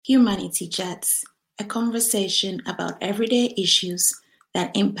Humanity Chats, a conversation about everyday issues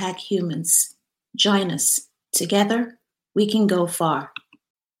that impact humans. Join us. Together, we can go far.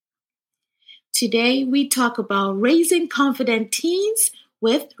 Today, we talk about raising confident teens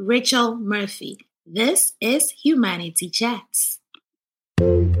with Rachel Murphy. This is Humanity Chats.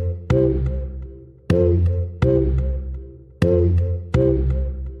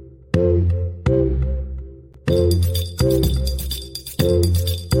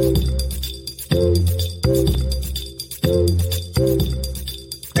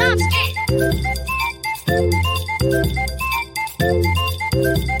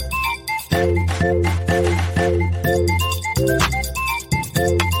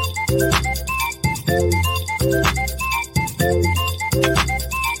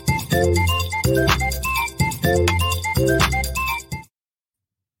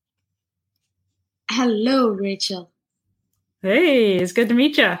 Hello, Rachel. Hey, it's good to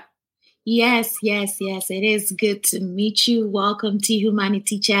meet you. Yes. It is good to meet you. Welcome to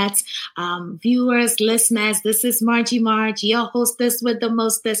Humanity Chats. Viewers, listeners, this is Margie, your hostess with the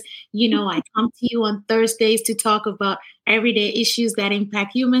mostest. You know, I come to you on Thursdays to talk about everyday issues that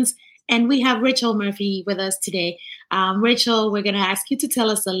impact humans. And we have Rachel Murphy with us today. Rachel, we're going to ask you to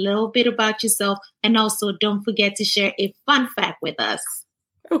tell us a little bit about yourself. And also, don't forget to share a fun fact with us.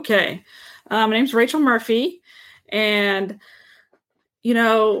 Okay. My name's Rachel Murphy. And you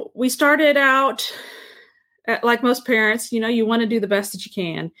know, we started out like most parents, you want to do the best that you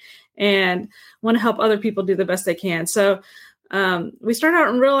can and want to help other people do the best they can. So we started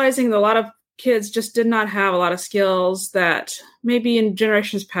out realizing that a lot of kids just did not have a lot of skills that maybe in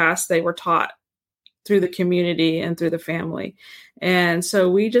generations past they were taught through the community and through the family. And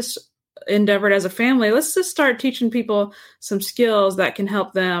so we just endeavored as a family, let's just start teaching people some skills that can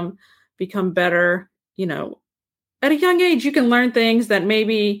help them become better, at a young age, you can learn things that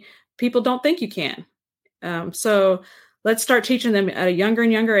maybe people don't think you can. So let's start teaching them at a younger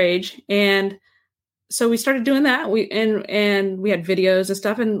and younger age. And so we started doing that. We had videos and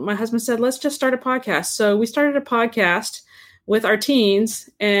stuff. And my husband said, let's just start a podcast. So we started a podcast with our teens,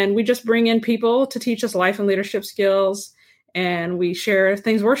 and we just bring in people to teach us life and leadership skills. And we share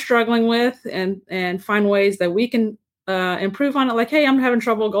things we're struggling with and find ways that we can improve on it. Like, hey, I'm having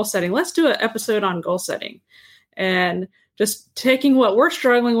trouble goal setting. Let's do an episode on goal setting. And just taking what we're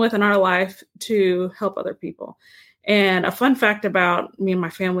struggling with in our life to help other people. And a fun fact about me and my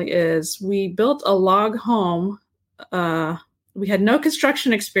family is we built a log home. We had no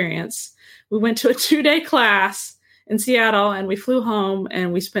construction experience. We went to a 2-day class in Seattle, and we flew home,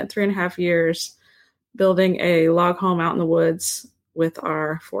 and we spent 3.5 years building a log home out in the woods with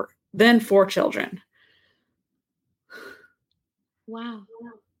our four children. Wow.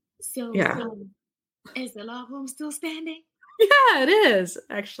 So is the log home still standing? Yeah, it is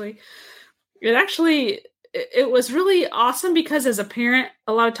actually. It was really awesome because as a parent,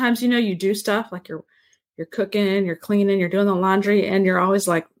 a lot of times, you do stuff like you're cooking, you're cleaning, you're doing the laundry, and you're always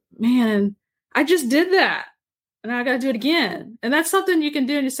like, man, I just did that. And I got to do it again. And that's something you can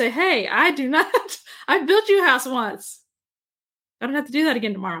do. And you say, hey, I built you a house once. I don't have to do that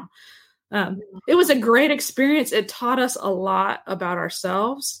again tomorrow. It was a great experience. It taught us a lot about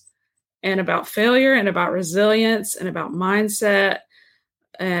ourselves and about failure and about resilience and about mindset.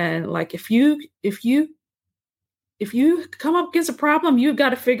 And like, if you come up against a problem, you've got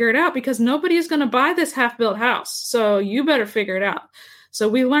to figure it out because nobody is going to buy this half-built house. So you better figure it out. So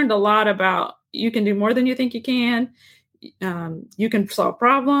we learned a lot about you can do more than you think you can. You can solve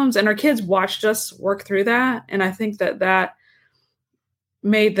problems. And our kids watched us work through that. And I think that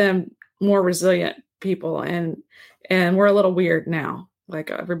made them more resilient people. And we're a little weird now. Like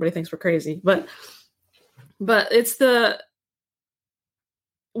everybody thinks we're crazy, but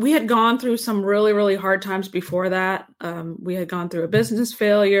we had gone through some really, really hard times before that. We had gone through a business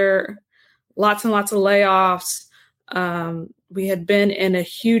failure, lots and lots of layoffs. We had been in a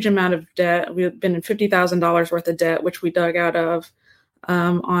huge amount of debt. We had been in $50,000 worth of debt, which we dug out of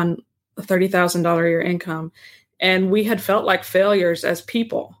on a $30,000 a year income. And we had felt like failures as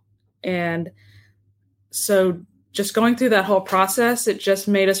people. And so just going through that whole process, it just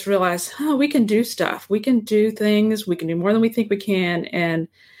made us realize, we can do stuff. We can do things. We can do more than we think we can. And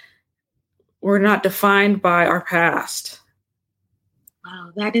we're not defined by our past.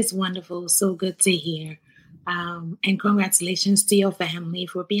 Wow, that is wonderful. So good to hear. And congratulations to your family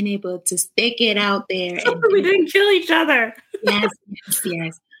for being able to stick it out there. We didn't kill each other. Yes.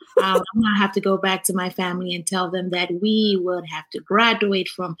 I'm going to have to go back to my family and tell them that we would have to graduate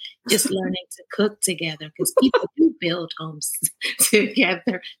from just learning to cook together, because people do build homes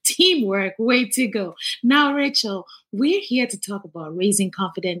together. Teamwork, way to go. Now, Rachel, we're here to talk about raising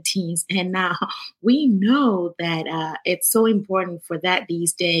confident teens. And now we know that it's so important for that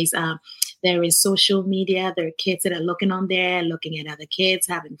these days. There is social media. There are kids that are looking on there, looking at other kids,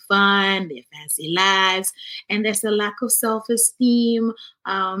 having fun, their fancy lives. And there's a lack of self-esteem.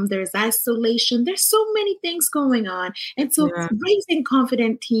 There's isolation. There's so many things going on. And so raising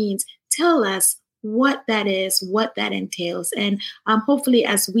confident teens, tell us what that is, what that entails. And hopefully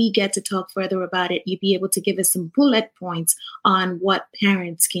as we get to talk further about it, you'll be able to give us some bullet points on what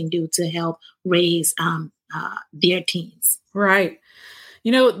parents can do to help raise their teens. Right.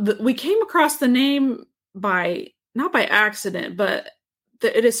 You know, we came across the name not by accident, but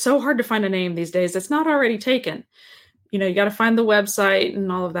it is so hard to find a name these days that's not already taken. You know, you got to find the website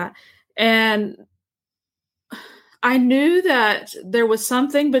and all of that. And I knew that there was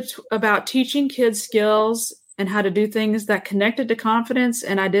something about teaching kids skills and how to do things that connected to confidence.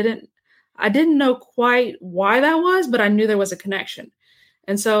 And I didn't know quite why that was, but I knew there was a connection.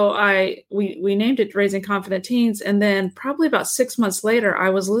 And so we named it Raising Confident Teens. And then probably about 6 months later, I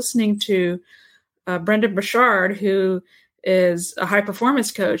was listening to Brendon Burchard, who is a high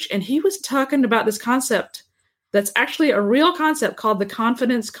performance coach. And he was talking about this concept that's actually a real concept called the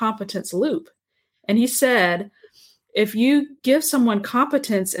confidence competence loop. And he said, if you give someone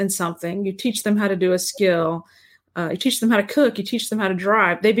competence in something, you teach them how to do a skill, you teach them how to cook, you teach them how to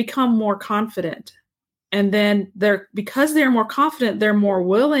drive, they become more confident. And then because they're more confident, they're more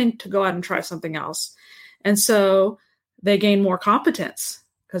willing to go out and try something else. And so they gain more competence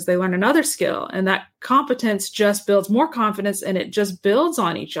because they learn another skill. And that competence just builds more confidence, and it just builds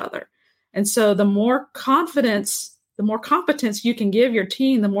on each other. And so the more competence you can give your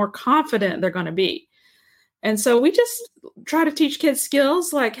teen, the more confident they're going to be. And so we just try to teach kids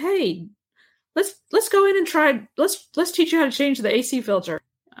skills like, hey, let's go in and try, let's teach you how to change the AC filter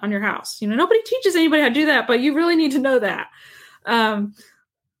on your house. You know, nobody teaches anybody how to do that, but you really need to know that.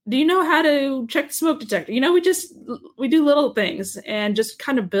 Do you know how to check the smoke detector? You know, we do little things and just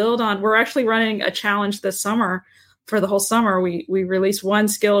kind of build on. We're actually running a challenge this summer. For the whole summer, we release one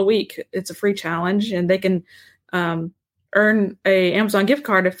skill a week. It's a free challenge, and they can earn a Amazon gift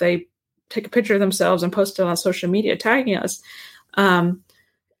card if they take a picture of themselves and post it on social media, tagging us.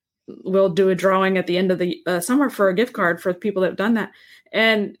 We'll do a drawing at the end of the summer for a gift card for people that have done that.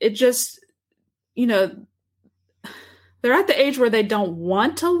 And it just, you know, they're at the age where they don't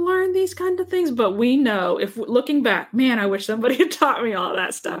want to learn these kind of things, but we know, if looking back, man, I wish somebody had taught me all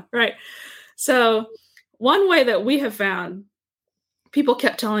that stuff. Right. So one way that we have found, people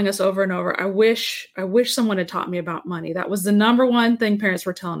kept telling us over and over, I wish someone had taught me about money. That was the number one thing parents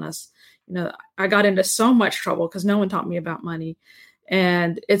were telling us. You know, I got into so much trouble because no one taught me about money.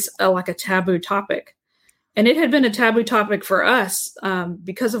 And it's like a taboo topic. And it had been a taboo topic for us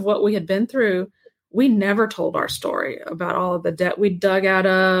because of what we had been through. We never told our story about all of the debt we dug out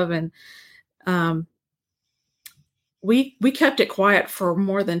of. And we kept it quiet for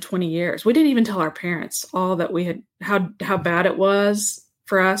more than 20 years. We didn't even tell our parents all that we had, how bad it was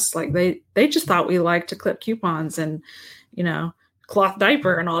for us. Like they just thought we liked to clip coupons and, you know, cloth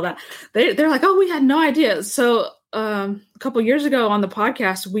diaper and all that. They're like, oh, we had no idea. So a couple of years ago on the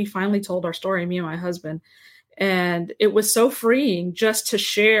podcast, we finally told our story, me and my husband, and it was so freeing just to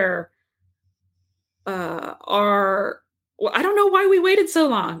share I don't know why we waited so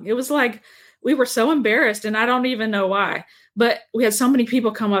long. It was like, we were so embarrassed, and I don't even know why, but we had so many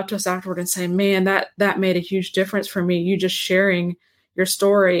people come up to us afterward and say, man, that made a huge difference for me. You just sharing your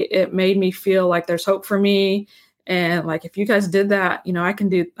story, it made me feel like there's hope for me. And like, if you guys did that, you know, I can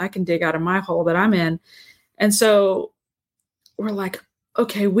dig out of my hole that I'm in. And so we're like,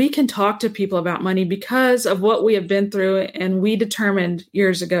 okay, we can talk to people about money because of what we have been through. And we determined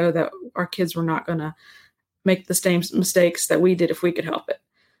years ago that our kids were not going to make the same mistakes that we did if we could help it.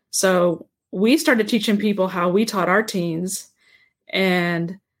 So we started teaching people how we taught our teens.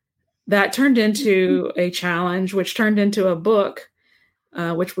 And that turned into a challenge, which turned into a book,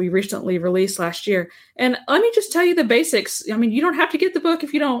 which we recently released last year. And let me just tell you the basics. I mean, you don't have to get the book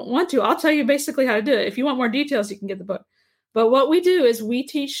if you don't want to. I'll tell you basically how to do it. If you want more details, you can get the book. But what we do is we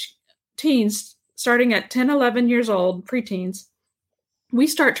teach teens starting at 10, 11 years old, preteens. We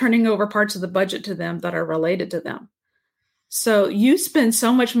start turning over parts of the budget to them that are related to them. So you spend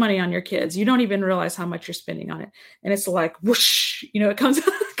so much money on your kids, you don't even realize how much you're spending on it. And it's like, whoosh, you know, it comes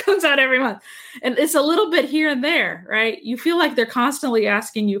out every month. And it's a little bit here and there, right? You feel like they're constantly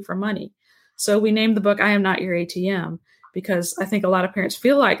asking you for money. So we named the book, I Am Not Your ATM. because I think a lot of parents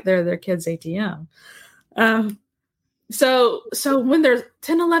feel like they're their kid's ATM. So when they're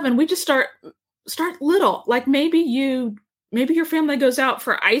 10, 11, we just start little. Like maybe your family goes out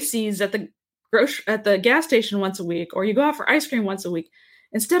for ices at the gas station once a week, or you go out for ice cream once a week.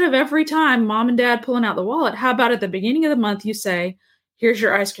 Instead of every time mom and dad pulling out the wallet, how about at the beginning of the month, you say, here's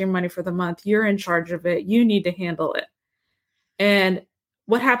your ice cream money for the month. You're in charge of it. You need to handle it. And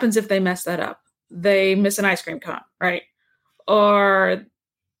what happens if they mess that up? They miss an ice cream cone, right? Or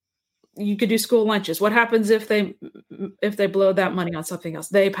you could do school lunches. What happens if they blow that money on something else?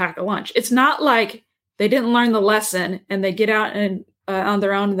 They pack a lunch. It's not like they didn't learn the lesson and they get out and on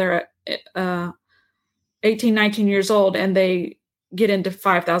their own, they're 18, 19 years old, and they get into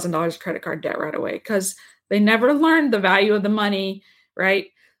 $5,000 credit card debt right away because they never learned the value of the money, right?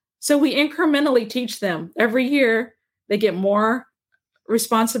 So we incrementally teach them. Every year they get more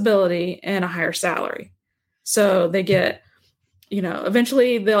responsibility and a higher salary. So they get,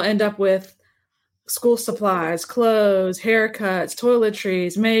 eventually they'll end up with school supplies, clothes, haircuts,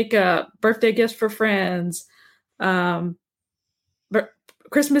 toiletries, makeup, birthday gifts for friends,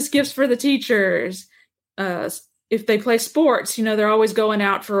 Christmas gifts for the teachers. If they play sports, they're always going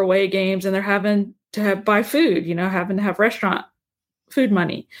out for away games and they're having to buy food, having to have restaurant food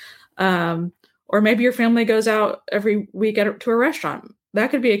money. Or maybe your family goes out every week to a restaurant. That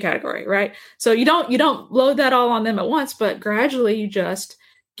could be a category, right? So you don't load that all on them at once, but gradually you just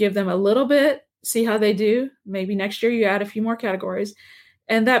give them a little bit, see how they do. Maybe next year you add a few more categories.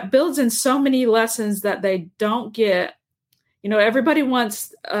 And that builds in so many lessons that they don't get. Everybody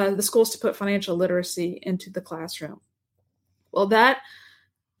wants the schools to put financial literacy into the classroom. Well,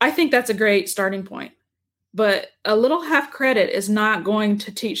 I think that's a great starting point. But a little half credit is not going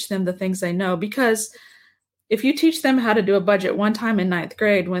to teach them the things they know, because if you teach them how to do a budget one time in 9th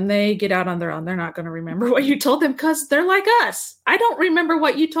grade, when they get out on their own, they're not going to remember what you told them because they're like us. I don't remember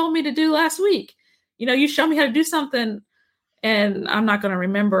what you told me to do last week. You show me how to do something and I'm not going to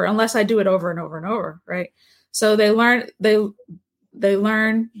remember unless I do it over and over and over, right? So they learn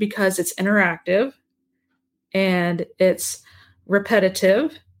because it's interactive and it's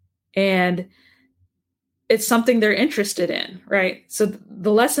repetitive and it's something they're interested in, right? So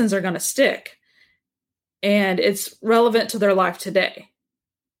the lessons are going to stick and it's relevant to their life today.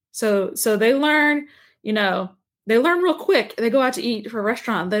 So they learn, they learn real quick. They go out to eat for a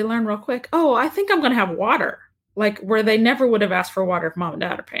restaurant. They learn real quick. Oh, I think I'm going to have water, like where they never would have asked for water if mom and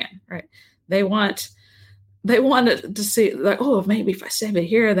dad are paying, right? They want to see like, oh, maybe if I save it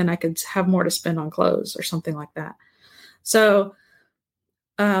here, then I could have more to spend on clothes or something like that. So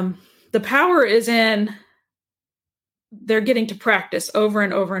the power is in they're getting to practice over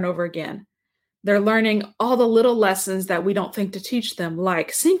and over and over again. They're learning all the little lessons that we don't think to teach them,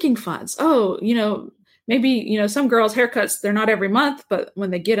 like sinking funds. Oh, maybe, some girls' haircuts, they're not every month, but when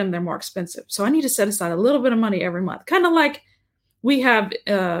they get them, they're more expensive. So I need to set aside a little bit of money every month. Kind of like we have,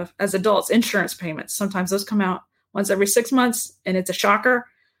 as adults, insurance payments. Sometimes those come out once every 6 months and it's a shocker.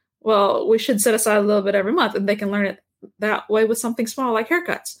 Well, we should set aside a little bit every month and they can learn it that way with something small like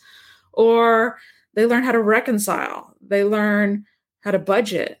haircuts. Or they learn how to reconcile. They learn how to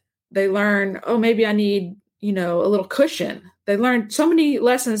budget. They learn, oh, maybe I need, a little cushion. They learn so many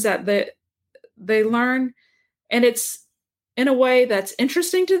lessons that they learn, and it's in a way that's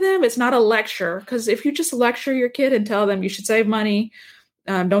interesting to them. It's not a lecture, because if you just lecture your kid and tell them you should save money,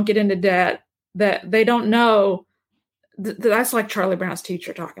 don't get into debt, that they don't know. That's like Charlie Brown's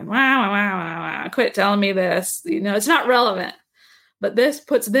teacher talking, wow, quit telling me this. It's not relevant. But this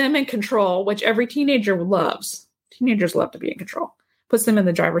puts them in control, which every teenager loves. Teenagers love to be in control. Puts them in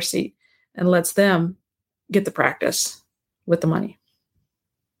the driver's seat and lets them get the practice with the money.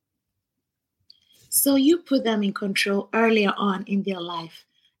 So you put them in control earlier on in their life,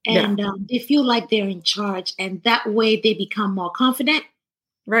 and they feel like they're in charge, and that way they become more confident.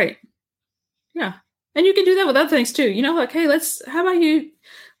 Right. Yeah. And you can do that with other things too. Like, hey, how about you,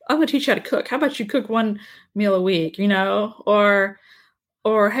 I'm going to teach you how to cook. How about you cook one meal a week,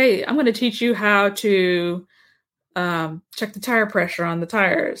 or, hey, I'm going to teach you how to check the tire pressure on the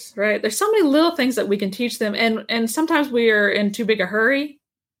tires, right? There's so many little things that we can teach them. And sometimes we are in too big a hurry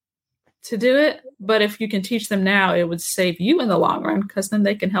to do it. But if you can teach them now, it would save you in the long run, because then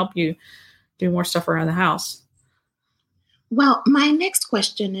they can help you do more stuff around the house. Well, my next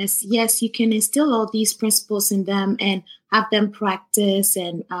question is, yes, you can instill all these principles in them and have them practice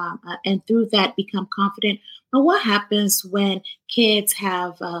and through that become confident. But what happens when kids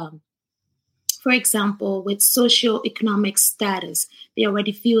have, for example, with socioeconomic status, they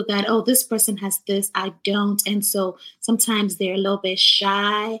already feel that, oh, this person has this, I don't. And so sometimes they're a little bit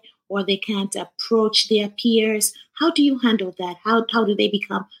shy or they can't approach their peers. How do you handle that? How do they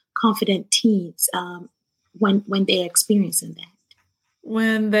become confident teens when they're experiencing that?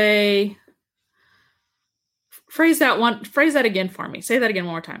 When they phrase that again for me. Say that again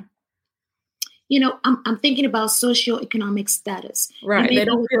one more time. I'm thinking about socioeconomic status. Right. They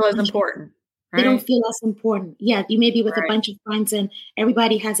don't feel as important. Right? They don't feel as important. Yeah. You may be with a bunch of friends and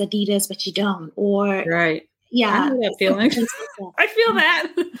everybody has Adidas, but you don't. Or right. Yeah. I know that feeling. I feel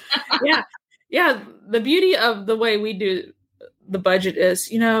that. Yeah. Yeah. The beauty of the way we do the budget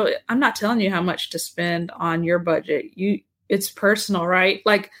is, I'm not telling you how much to spend on your budget. It's personal, right?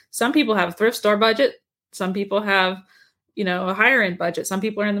 Like some people have a thrift store budget. Some people have, a higher end budget. Some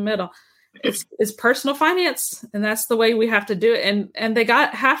people are in the middle. It's personal finance, and that's the way we have to do it. And they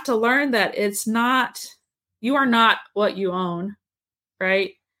have to learn that you are not what you own,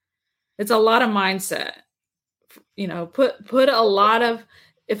 right? It's a lot of mindset. Put a lot of.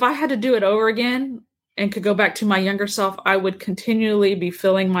 If I had to do it over again and could go back to my younger self, I would continually be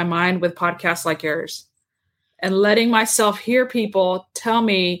filling my mind with podcasts like yours and letting myself hear people tell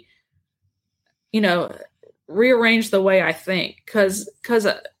me, rearrange the way I think. Cause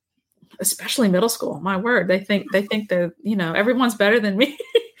especially middle school, my word, they think they're, everyone's better than me.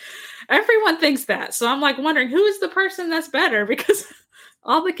 Everyone thinks that. So I'm like wondering who is the person that's better, because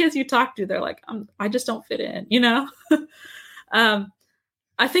all the kids you talk to, they're like, I just don't fit in,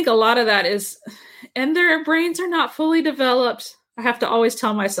 I think a lot of that is, and their brains are not fully developed. I have to always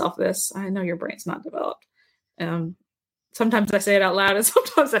tell myself this. I know your brain's not developed. Sometimes I say it out loud and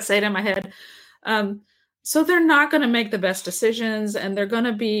sometimes I say it in my head. So they're not going to make the best decisions, and they're going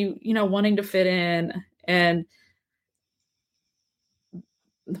to be, wanting to fit in. And,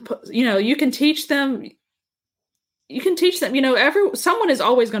 you can teach them, someone is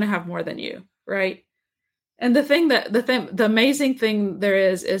always going to have more than you. Right. And the amazing thing there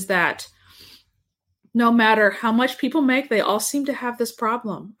is that no matter how much people make, they all seem to have this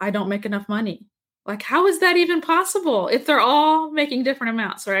problem. I don't make enough money. Like, how is that even possible if they're all making different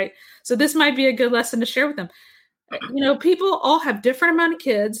amounts, right? So this might be a good lesson to share with them. People all have different amount of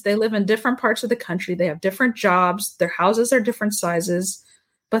kids. They live in different parts of the country. They have different jobs. Their houses are different sizes,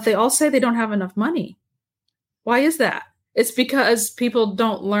 but they all say they don't have enough money. Why is that? It's because people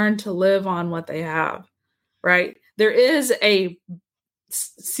don't learn to live on what they have, right? There is a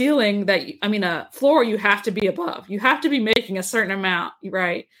ceiling a floor you have to be above. You have to be making a certain amount,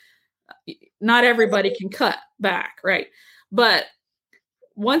 right? Not everybody can cut back, right? But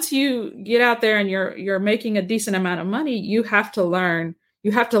once you get out there and you're making a decent amount of money, you have to learn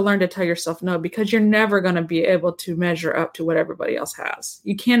to tell yourself no, because you're never going to be able to measure up to what everybody else has.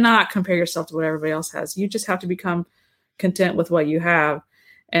 You cannot compare yourself to what everybody else has. You just have to become content with what you have.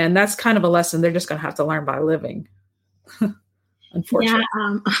 And that's kind of a lesson they're just going to have to learn by living. Unfortunately.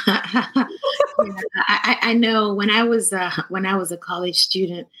 Yeah, I know when I was a college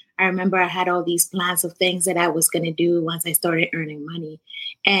student, I remember I had all these plans of things that I was going to do once I started earning money.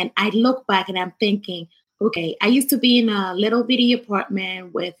 And I look back and I'm thinking, okay, I used to be in a little bitty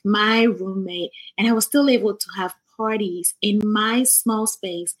apartment with my roommate, and I was still able to have parties in my small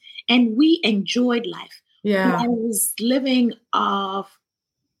space, and we enjoyed life. Yeah. I was living off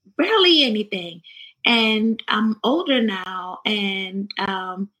barely anything. And I'm older now, and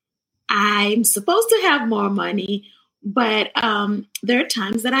I'm supposed to have more money, but there are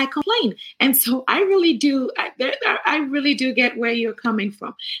times that I complain. And so I really do get where you're coming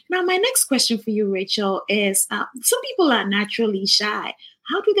from. Now, my next question for you, Rachel, is some people are naturally shy.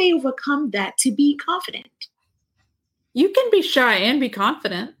 How do they overcome that to be confident? You can be shy and be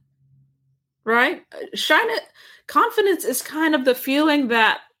confident, right? Confidence is kind of the feeling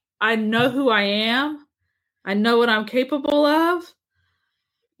that I know who I am. I know what I'm capable of.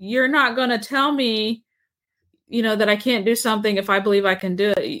 You're not going to tell me, that I can't do something if I believe I can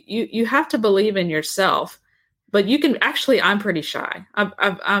do it. You have to believe in yourself. But you can actually, I'm pretty shy.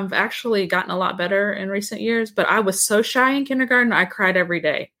 I've actually gotten a lot better in recent years, but I was so shy in kindergarten. I cried every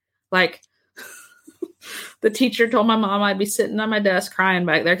day. Like the teacher told my mom I'd be sitting on my desk crying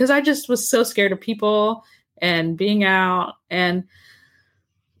back there because I just was so scared of people and being out. And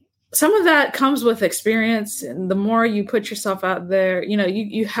some of that comes with experience. And the more you put yourself out there,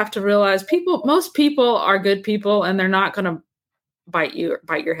 you have to realize most people are good people, and they're not going to bite your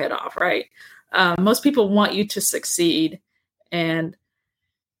head off. Right. Most people want you to succeed. And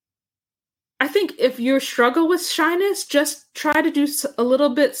I think if you struggle with shyness, just try to do a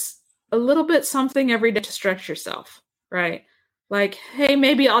little bit something every day to stretch yourself. Right. Like, hey,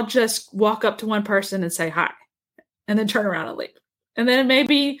 maybe I'll just walk up to one person and say hi and then turn around and leave. And then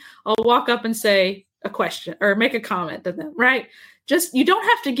maybe I'll walk up and say, a question or make a comment to them, right? Just, you don't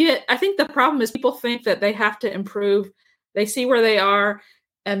have to get, I think the problem is people think that they have to improve. They see where they are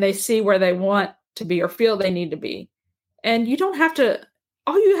and they see where they want to be or feel they need to be. And you don't have to,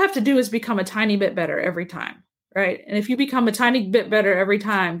 all you have to do is become a tiny bit better every time, right? And if you become a tiny bit better every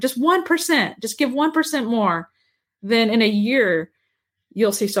time, just 1%, just give 1% more, then in a year,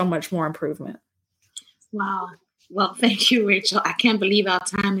 you'll see so much more improvement. Wow. Well, thank you, Rachel. I can't believe our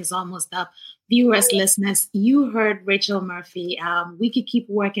time is almost up. Viewers, listeners, you heard Rachel Murphy. We could keep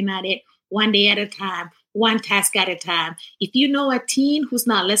working at it one day at a time, one task at a time. If you know a teen who's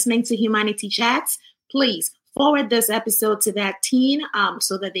not listening to Humanity Chats, please forward this episode to that teen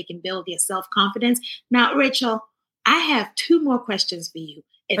so that they can build their self-confidence. Now, Rachel, I have 2 more questions for you.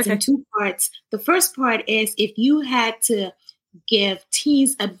 It's in 2 parts. The first part is, if you had to give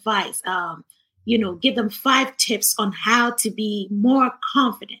teens advice, give them 5 tips on how to be more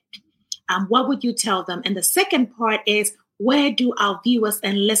confident, what would you tell them? And the second part is, where do our viewers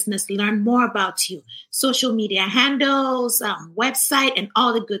and listeners learn more about you? Social media handles, website, and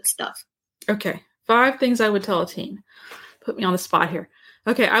all the good stuff. Okay. 5 things I would tell a teen. Put me on the spot here.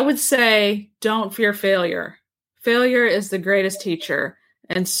 Okay. I would say, don't fear failure. Failure is the greatest teacher.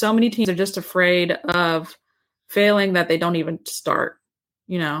 And so many teens are just afraid of failing that they don't even start.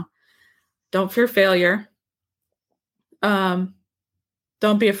 Don't fear failure.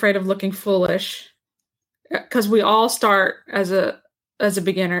 Don't be afraid of looking foolish, because we all start as a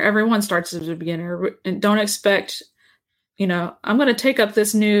beginner. Everyone starts as a beginner, and don't expect, I'm going to take up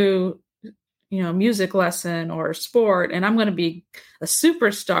this new, music lesson or sport, and I'm going to be a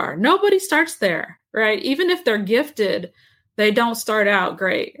superstar. Nobody starts there, right? Even if they're gifted, they don't start out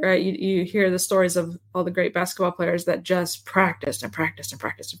great, right? You hear the stories of all the great basketball players that just practiced and practiced and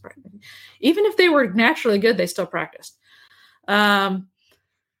practiced and practiced. Even if they were naturally good, they still practiced.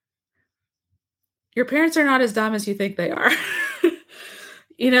 Your parents are not as dumb as you think they are.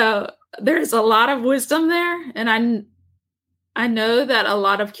 There's a lot of wisdom there. And I know that a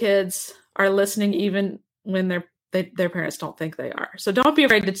lot of kids are listening even when their parents don't think they are. So don't be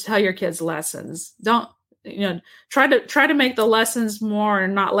afraid to tell your kids lessons. Don't, try to make the lessons more,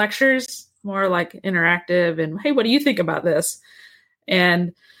 not lectures, more like interactive and, hey, what do you think about this?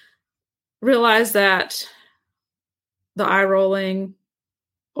 And realize that the eye rolling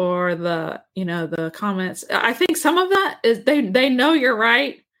or the comments, I think some of that is they know you're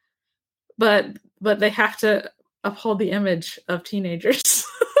right, but they have to uphold the image of teenagers.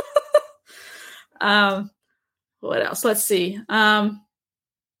 What else? Let's see.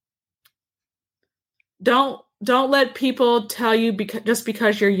 Don't let people tell you just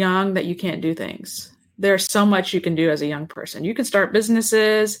because you're young that you can't do things. There's so much you can do as a young person. You can start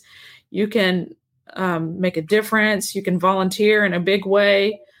businesses. You can make a difference. You can volunteer in a big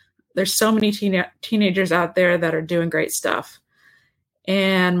way. There's so many teenagers out there that are doing great stuff.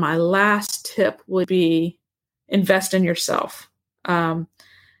 And my last tip would be invest in yourself. So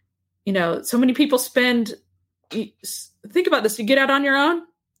many people think about this. You get out on your own.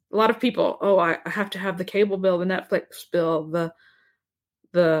 A lot of people, I have to have the cable bill, the Netflix bill,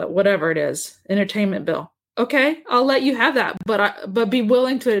 the whatever it is, entertainment bill. Okay, I'll let you have that, but be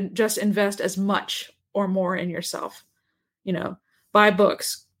willing to just invest as much or more in yourself. Buy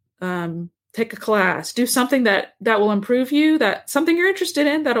books, take a class, do something that will improve you, something you're interested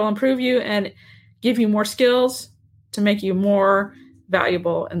in that will improve you and give you more skills to make you more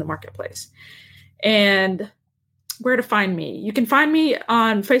valuable in the marketplace. And where to find me? You can find me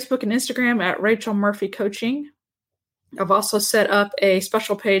on Facebook and Instagram at Rachel Murphy Coaching. I've also set up a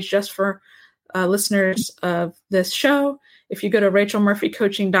special page just for listeners of this show. If you go to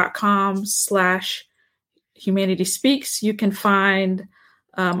rachelmurphycoaching.com/Humanity Speaks, you can find,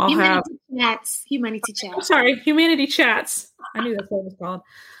 Humanity Chats. I'm sorry, Humanity Chats. I knew that's what it was called.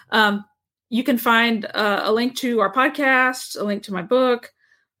 You can find a link to our podcast, a link to my book.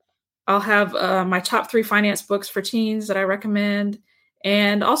 I'll have my top 3 finance books for teens that I recommend.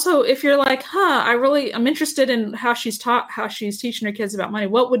 And also, if you're like, I'm interested in how she's teaching her kids about money,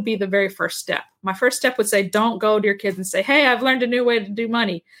 what would be the very first step? My first step would say, don't go to your kids and say, hey, I've learned a new way to do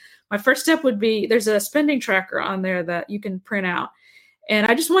money. My first step would be, there's a spending tracker on there that you can print out. And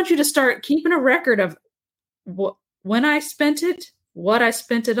I just want you to start keeping a record of when I spent it, what I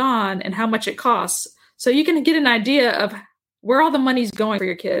spent it on, and how much it costs. So you can get an idea of where all the money's going for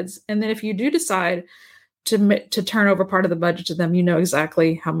your kids. And then if you do decide to turn over part of the budget to them, you know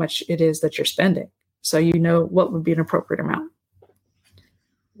exactly how much it is that you're spending. So you know what would be an appropriate amount.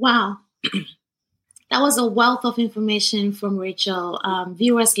 Wow. That was a wealth of information from Rachel.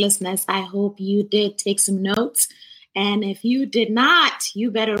 Viewers, listeners, I hope you did take some notes And if you did not, you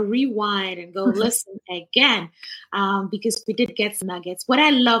better rewind and go listen again, because we did get some nuggets. What I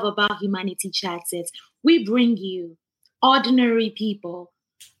love about Humanity Chats is we bring you ordinary people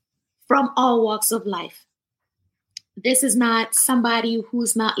from all walks of life. This is not somebody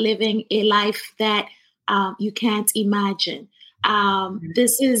who's not living a life that you can't imagine.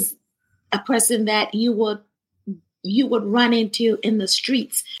 This is a person that you would run into in the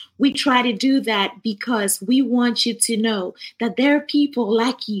streets. We try to do that because we want you to know that there are people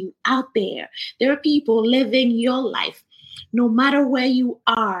like you out there. There are people living your life. No matter where you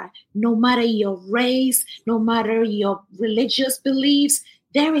are, no matter your race, no matter your religious beliefs,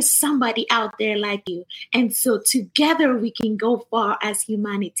 there is somebody out there like you. And so together we can go far as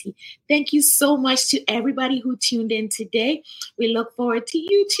humanity. Thank you so much to everybody who tuned in today. We look forward to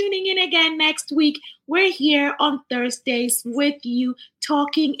you tuning in again next week. We're here on Thursdays with you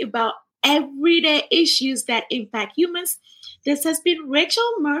talking about everyday issues that impact humans. This has been Rachel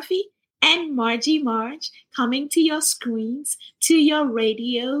Murphy and Margie Marge coming to your screens, to your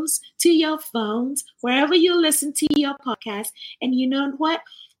radios, to your phones, wherever you listen to your podcast. And you know what?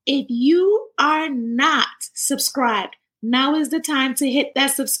 If you are not subscribed, now is the time to hit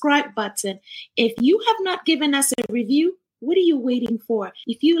that subscribe button. If you have not given us a review, what are you waiting for?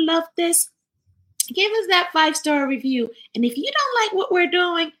 If you love this, give us that 5-star review. And if you don't like what we're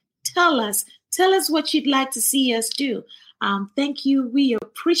doing, tell us. Tell us what you'd like to see us do. Thank you. We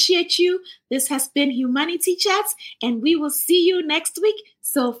appreciate you. This has been Humanity Chats, and we will see you next week.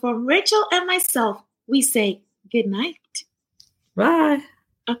 So from Rachel and myself, we say good night. Bye.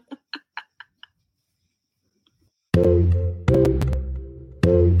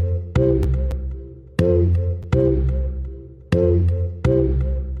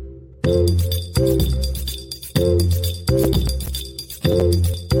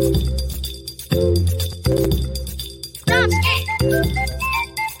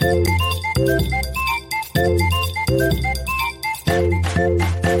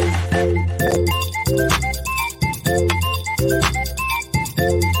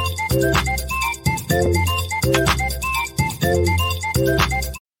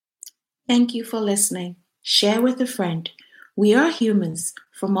 Thank you for listening. Share with a friend. We are humans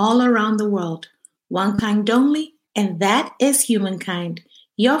from all around the world, one kind only, and that is humankind.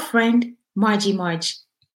 Your friend, Margie Marge.